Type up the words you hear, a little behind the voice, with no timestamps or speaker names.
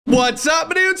What's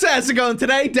up, dudes? How's it going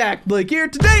today? dakblake here.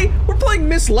 Today, we're playing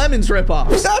MS LEMONS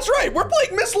Ripoffs. That's right, we're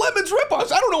playing MS LEMONS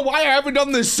Ripoffs. I don't know why I haven't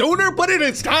done this sooner, but it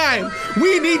is time.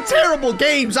 We need terrible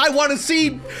games. I want to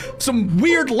see some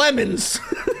weird lemons.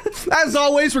 As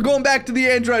always, we're going back to the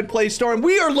Android Play Store, and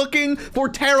we are looking for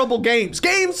terrible games.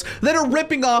 Games that are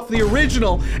ripping off the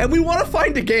original, and we want to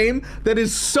find a game that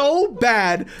is so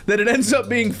bad that it ends up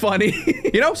being funny.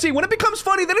 You know, see, when it becomes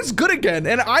funny, then it's good again.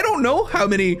 And I don't know how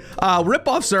many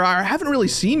ripoffs there are. I haven't really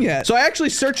seen yet. So I actually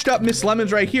searched up MS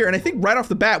LEMONS right here, and I think right off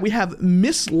the bat, we have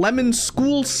MS LEMONS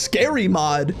School Scary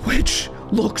Mod, which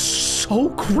looks so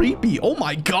creepy. Oh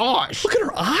my gosh. Look at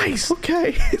her eyes.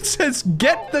 Okay. It says,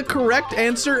 get the correct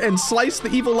answer and slice the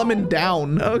evil lemon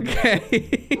down.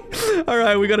 Okay. All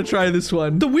right, we gotta try this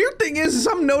one. The weird thing is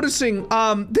I'm noticing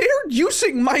they're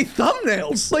using my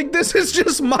thumbnails. Like, this is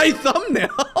just my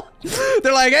thumbnail.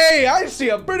 They're like, hey, I see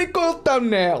a pretty cool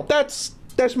thumbnail. That's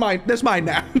mine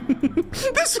now.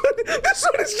 this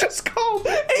one is just called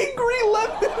Angry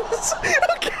Lemons.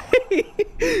 Okay.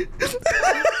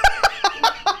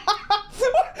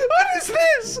 What is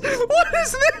this? What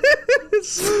is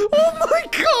this? Oh my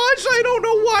gosh, I don't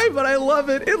know why, but I love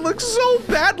it. It looks so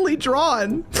badly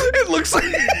drawn. It looks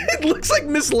like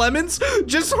Miss Lemons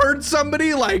just heard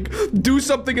somebody like do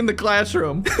something in the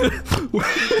classroom.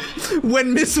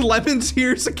 When Miss Lemons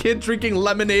hears a kid drinking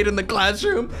lemonade in the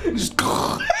classroom, just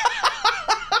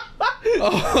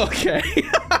oh, okay.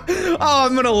 Oh,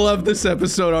 I'm gonna love this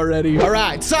episode already. All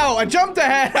right, so I jumped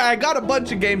ahead. I got a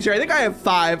bunch of games here. I think I have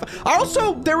 5.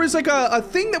 Also, there was like a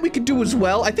thing that we could do as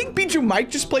well. I think Bijou Mike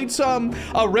just played some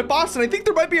ripoffs, and I think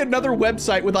there might be another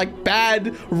website with like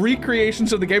bad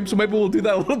recreations of the game, so maybe we'll do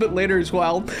that a little bit later as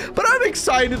well. But I'm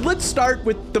excited. Let's start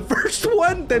with the first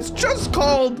one that's just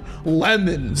called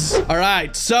Lemons. All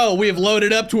right, so we have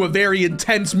loaded up to a very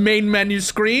intense main menu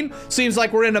screen. Seems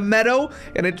like we're in a meadow,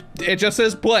 and it just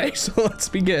says play, so let's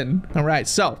begin. All right,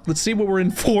 so let's see what we're in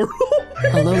for.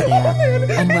 Hello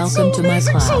there, and welcome to my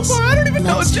class. So far. I don't even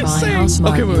know what you're saying.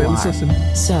 Okay, wait, let's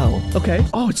listen. So. Okay.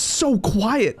 Oh, it's so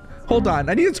quiet. Hold on,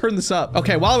 I need to turn this up.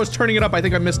 Okay, while I was turning it up, I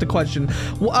think I missed a question.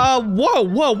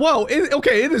 Whoa.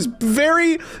 Okay, it is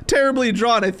very terribly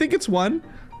drawn. I think it's 1.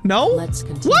 No? Let's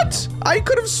continue. What? I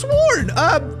could have sworn.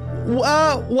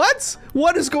 What?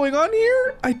 What is going on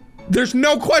here? There's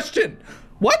no question.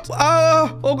 What?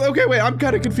 Okay, wait, I'm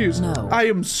kind of confused. No. I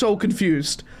am so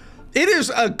confused. It is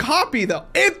a copy, though.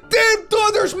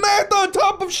 There's math on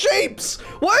top of shapes.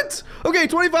 What? Okay,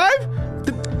 25?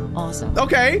 Awesome.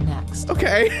 Okay. Next.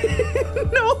 Okay.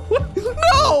 No.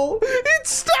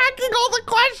 It's stacking all the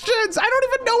questions. I don't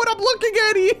even know what I'm looking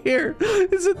at here.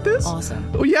 Is it this?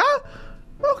 Awesome. Oh, yeah?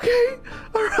 Okay.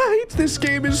 All right. This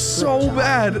game is so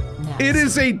bad. Next. It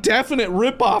is a definite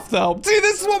ripoff, though. See,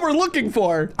 this is what we're looking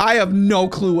for. I have no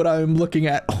clue what I'm looking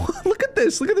at. Look at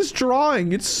this. Look at this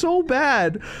drawing. It's so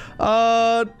bad.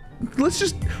 Let's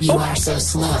just. You are so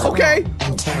slow. Okay.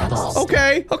 And terrible.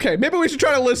 Okay. Maybe we should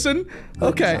try to listen.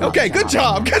 Okay. Good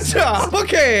job.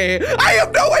 Okay. I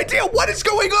have no idea what is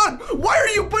going on. Why are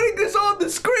you putting this on the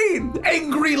screen?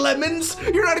 Angry Lemons.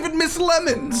 You're not even Miss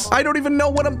Lemons. I don't even know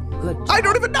what I'm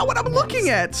looking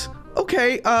at.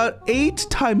 Okay. 8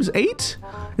 times 8.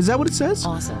 Is that what it says?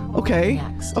 Awesome. Okay.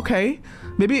 Next. Okay.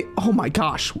 Maybe. Oh my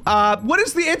gosh. What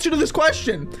is the answer to this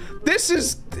question? This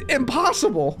is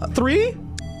impossible. 3.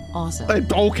 Awesome.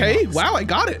 Okay, Next. wow, I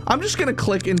got it. I'm just gonna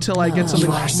click until I get something.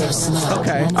 You are so slow.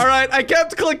 Okay, all right, I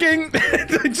kept clicking.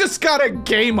 I just got a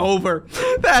game over.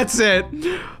 That's it.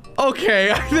 Okay,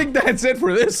 I think that's it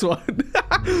for this one.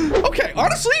 Okay,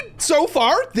 honestly, so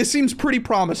far, this seems pretty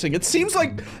promising. It seems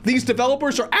like these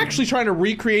developers are actually trying to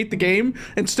recreate the game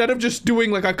instead of just doing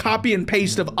like a copy and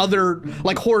paste of other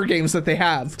like horror games that they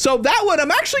have. So that one, I'm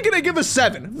actually gonna give a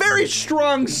 7. Very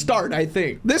strong start, I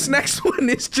think. This next one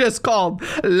is just called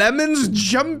Lemons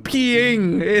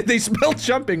Jumping. They spelled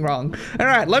jumping wrong. All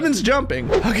right, Lemons Jumping.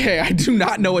 Okay, I do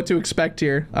not know what to expect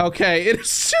here. Okay,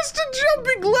 it's just a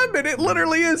jumping lemon. It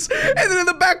literally is. And then in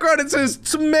the background it says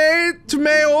tomate,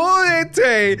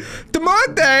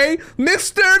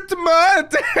 Mr.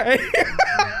 Tomate.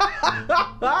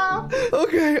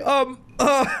 Okay,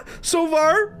 so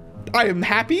far I am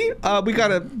happy. We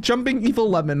got a jumping evil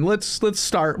lemon. Let's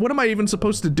start. What am I even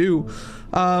supposed to do?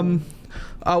 What?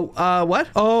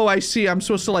 Oh, I see. I'm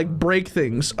supposed to like break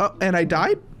things. And I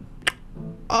died?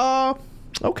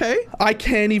 Okay. I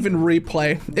can't even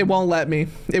replay. It won't let me.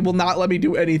 It will not let me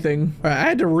do anything. All right, I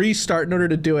had to restart in order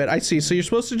to do it. I see. So you're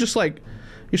supposed to just like,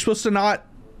 you're supposed to not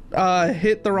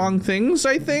hit the wrong things,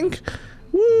 I think.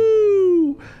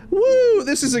 Woo! Woo!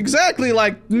 This is exactly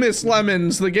like MS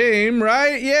LEMONS, the game,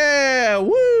 right? Yeah!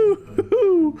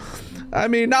 Woo! I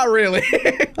mean, not really.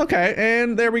 Okay,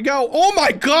 and there we go. Oh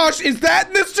my gosh, is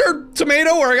that Mr.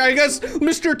 Tomato, or I guess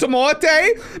Mr. Tomote?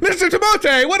 Mr.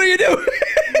 Tomote, what are you doing?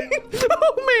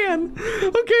 Oh man.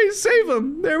 Okay, save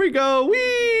him. There we go.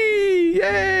 Whee!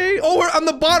 Yay! Oh, we're on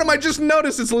the bottom. I just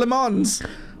noticed it's lemons.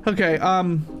 Okay,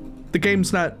 the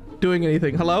game's not doing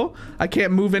anything. Hello? I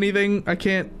can't move anything. I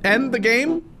can't end the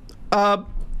game.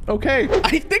 Okay.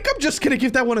 I think I'm just gonna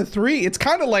give that one a 3. It's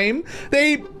kind of lame.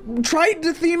 They tried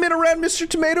to theme it around Mr.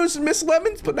 Tomatoes and Miss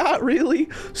Lemons, but not really.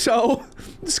 So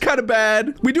it's kind of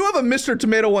bad. We do have a Mr.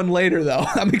 Tomato one later, though.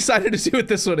 I'm excited to see what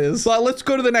this one is. Well, let's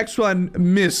go to the next one.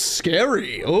 Miss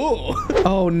Scary. Oh.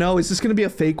 Oh no, is this gonna be a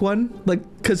fake one? Like,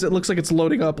 because it looks like it's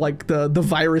loading up like the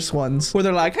virus ones where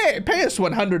they're like, hey, pay us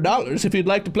 $100 if you'd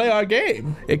like to play our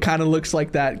game. It kind of looks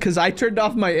like that because I turned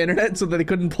off my internet so that they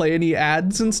couldn't play any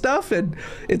ads and stuff, and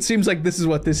it seems like this is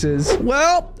what this is.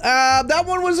 Well, that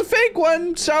one was a fake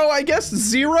one, so I guess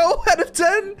 0 out of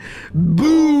 10.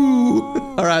 Boo.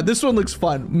 All right, this one looks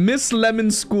fun. Miss Lemon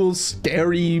School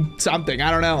Scary something. I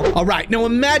don't know. All right, now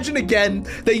imagine again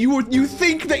that you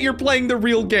think that you're playing the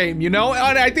real game, you know?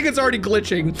 And I think it's already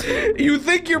glitching. You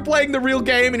think you're playing the real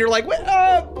game and you're like,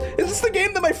 is this the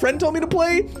game that my friend told me to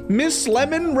play? Miss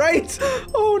Lemon, right?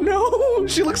 Oh no,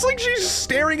 she looks like she's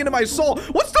staring into my soul.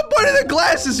 What's the point of the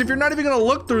glasses if you're not even gonna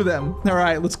look through them? All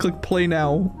right, let's click play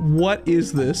now. What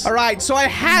is this? All right, so I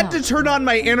had to turn on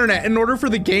my internet in order for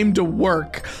the game to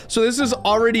work. So this is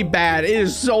already bad. It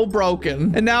is so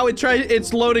broken. And now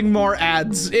it's loading more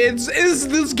ads.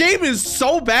 This game is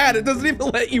so bad. It doesn't even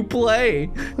let you play.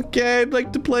 Okay, I'd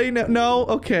like to play now. No,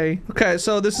 okay. Okay,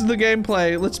 so this is the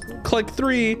gameplay. Let's click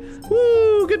 3.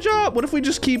 Woo, good job. What if we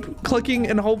just keep clicking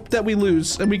and hope that we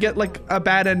lose and we get like a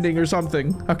bad ending or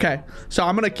something? Okay, so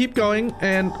I'm gonna keep going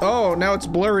and oh, now it's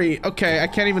blurry. Okay, I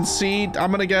can't even see.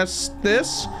 I'm gonna guess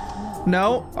this.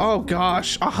 No. Oh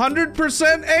gosh,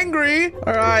 100% angry.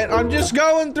 All right, I'm just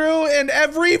going through and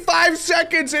every 5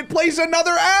 seconds it plays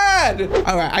another ad.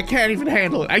 All right, I can't even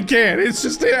handle it. I can't. It's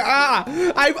just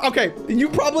okay, you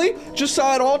probably just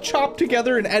saw it all chopped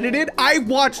together and edited. I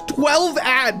watched 12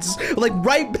 ads like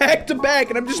right back to back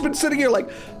and I've just been sitting here like,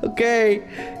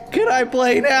 okay, can I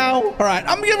play now? All right,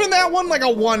 I'm giving that one like a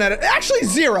 1 out of, actually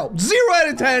 0 out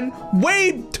of 10.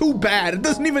 Way too bad. It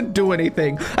doesn't even do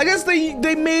anything. I guess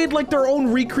they made like their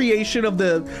own recreation of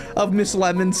Miss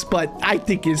Lemons, but I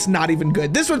think it's not even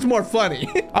good. This one's more funny.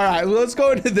 All right, let's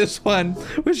go into this one,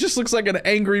 which just looks like an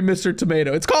angry Mr.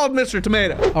 Tomato. It's called Mr.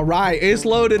 Tomato. All right, it's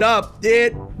loaded up.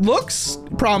 It looks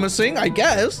promising, I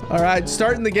guess. All right,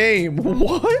 starting the game.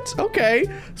 What? Okay,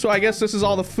 so I guess this is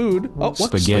all the food. Oh, what?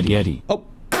 Spaghetti. Oh.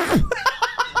 I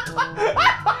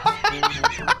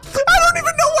don't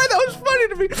even know why that was funny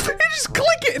to me. You just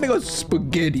click it and it goes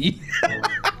spaghetti.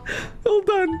 Hold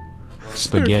on.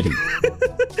 Spaghetti.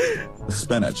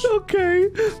 Spinach. Okay.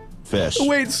 Fish.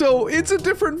 Wait, so it's a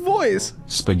different voice.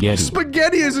 Spaghetti.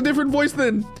 Spaghetti is a different voice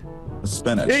than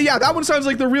Spinach. yeah, that one sounds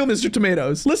like the real Mr.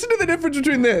 Tomatoes. Listen to the difference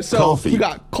between this. So Coffee. we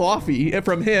got coffee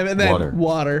from him and then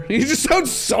water. He just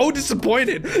sounds so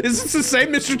disappointed. Is this the same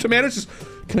Mr. Tomatoes? Just,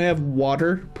 can I have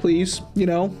water, please? You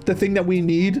know, the thing that we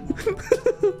need.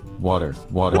 Water.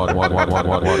 Okay.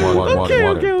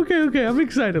 I'm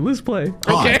excited. Let's play.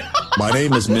 Hi, Okay. my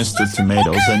name is Mr.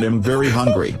 Tomatoes and I'm very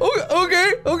hungry.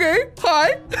 Okay.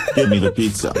 Hi. Give me the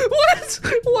pizza.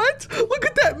 What? Look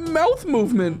at that mouth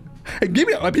movement. Hey, give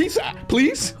me a pizza,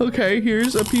 please. Okay,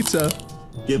 here's a pizza.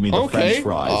 Give me the French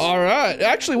fries. All right.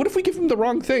 Actually, what if we give him the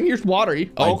wrong thing? Here's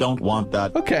watery. I don't want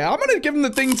that. Okay, I'm gonna give him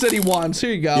the things that he wants.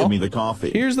 Here you go. Give me the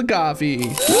coffee. Here's the coffee.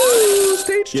 Woo,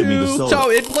 stage 2. Give me the soda. So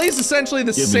it plays essentially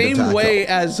the same way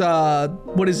as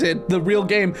what is it? The real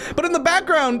game. But in the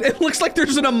background, it looks like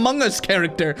there's an Among Us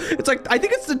character. It's like, I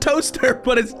think it's the toaster,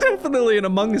 but it's definitely an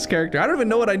Among Us character. I don't even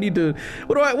know what I need to.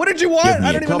 What did you want? Give me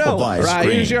I don't a even cup know. of ice Right,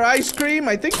 cream. here's your ice cream.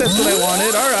 I think that's what I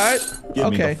wanted. All right. Give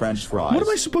okay. me the French fries. What am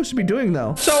I supposed to be doing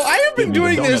though? So I have been Give me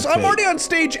the doing this. donut I'm cake. already on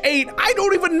stage 8. I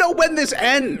don't even know when this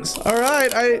ends. All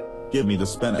right, Give me the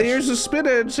spinach. here's the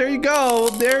spinach. There you go.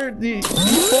 There, you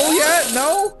full yet?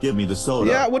 No? Give me the soda.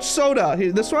 Yeah, which soda?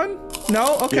 Here, this one?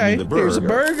 No? Okay. Give me the Here's a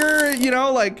burger. burger, you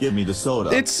know, like. Give me the soda.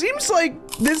 It seems like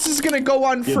this is gonna go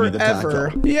on Give me the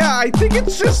forever. taco. Yeah, I think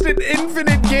it's just an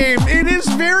infinite game. It is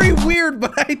very weird,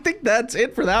 but I think that's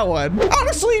it for that one.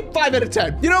 Honestly, 5 out of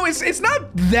 10. You know, it's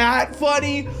not that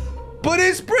funny, but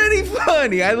it's pretty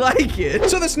funny. I like it.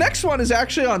 So this next one is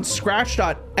actually on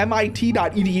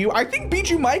scratch.mit.edu. I think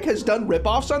BG Mike has done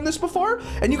ripoffs on this before,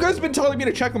 and you guys have been telling me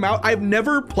to check them out. I've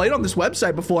never played on this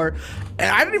website before, and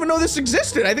I didn't even know this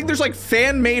existed. I think there's like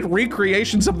fan-made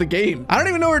recreations of the game. I don't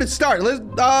even know where to start.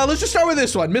 Let's just start with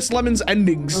this one, Miss Lemon's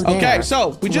endings. Oh, Okay,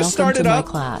 so we just started up.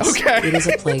 Class. Okay. It is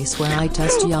a place where I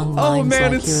test young minds. Oh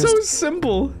man, like it's so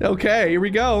simple. Okay, here we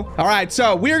go. All right,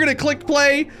 so we are gonna click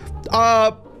play.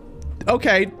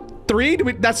 Okay, 3.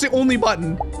 That's the only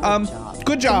button.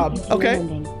 Good job. Okay.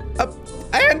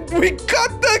 And we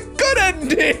got the good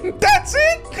ending. That's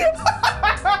it.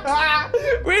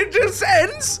 It just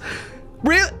ends.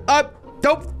 Really?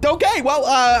 Okay. Well,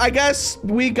 I guess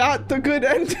we got the good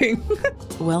ending.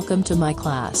 Welcome to my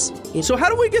class. So how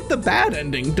do we get the bad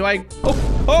ending? Do I?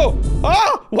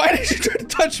 Why did you try to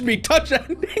touch me? Touch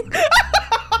ending.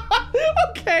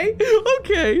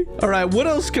 Okay. All right, what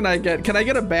else can I get? Can I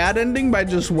get a bad ending by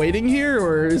just waiting here,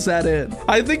 or is that it?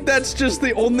 I think that's just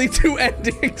the only 2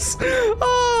 endings.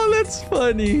 Oh, that's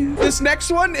funny. This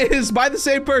next one is by the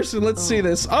same person. Let's see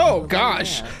this. Oh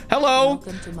gosh. Hello.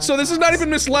 So this is not even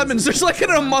Miss Lemons. There's like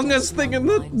an Among Us thing in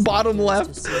the bottom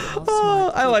left.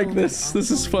 Oh, I like this.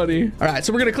 This is funny. All right,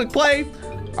 so we're gonna click play.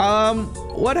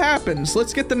 What happens?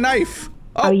 Let's get the knife.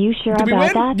 Oh, are you sure did we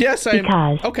about win? that? Yes, I am.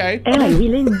 Because Okay. I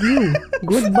will end you.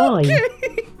 Good boy. Okay.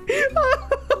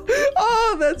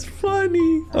 Oh, that's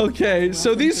funny. Okay,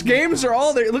 so these games are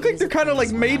all, they look like they're kind of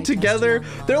like made together.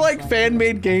 They're like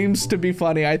fan-made games to be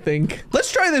funny, I think.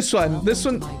 Let's try this one. This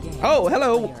one. Oh,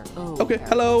 hello. Okay,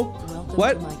 hello.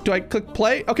 What? Do I click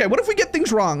play? Okay, what if we get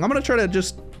things wrong? I'm gonna try to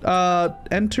just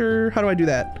enter. How do I do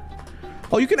that?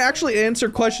 Oh, you can actually answer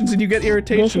questions and you get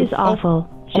irritation. This is awful.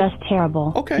 Just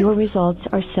terrible. Okay. Your results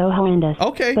are so horrendous.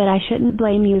 Okay. But I shouldn't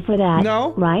blame you for that.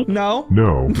 No. Right? No.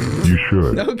 No, you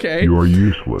should. Okay. You are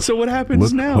useless. So what happens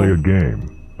Let's now? play a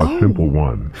game. A simple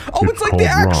one. Oh, it's like the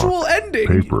actual ending.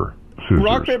 Paper, scissors.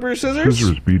 Rock, paper, scissors?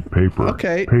 Scissors beat paper.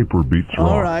 Okay. Paper beats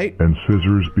rock. All right. And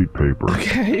scissors beat paper.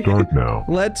 Okay. Start now.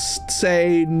 Let's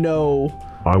say no.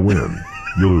 I win.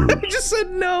 You lose. I just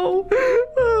said no.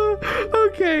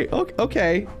 Okay.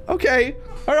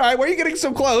 All right, why are you getting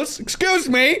so close? Excuse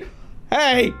me.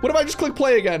 Hey, what if I just click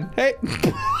play again? Hey.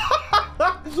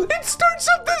 It starts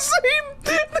up the same.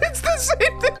 It's the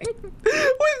same thing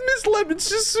with Miss Lemon's,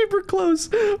 just super close.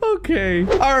 Okay.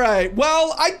 All right.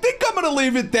 Well, I think I'm gonna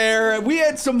leave it there. We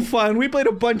had some fun. We played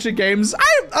a bunch of games.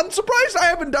 I'm surprised I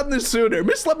haven't done this sooner.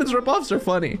 Miss Lemon's ripoffs are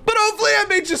funny, but hopefully I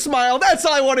made you smile. That's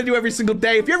all I want to do every single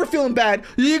day. If you're ever feeling bad,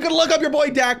 you can look up your boy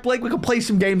dakblake. We can play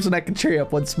some games and I can cheer you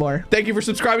up once more. Thank you for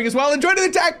subscribing as well. And joining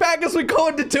the Dak Pack as we go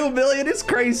into 2 million. It's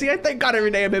crazy. I thank God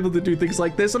every day I'm able to do things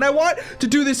like this, and I want to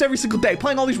do this every single day,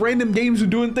 playing all these random games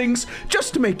and doing things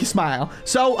just to make you smile.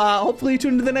 So hopefully you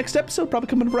tune into the next episode, probably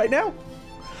coming up right now.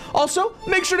 Also,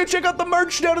 make sure to check out the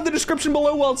merch down in the description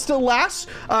below while it still lasts.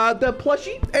 The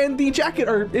plushie and the jacket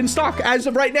are in stock as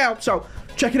of right now, so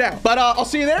check it out. But I'll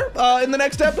see you there in the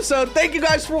next episode. Thank you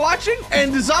guys for watching,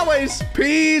 and as always,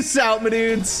 peace out, my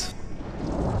dudes.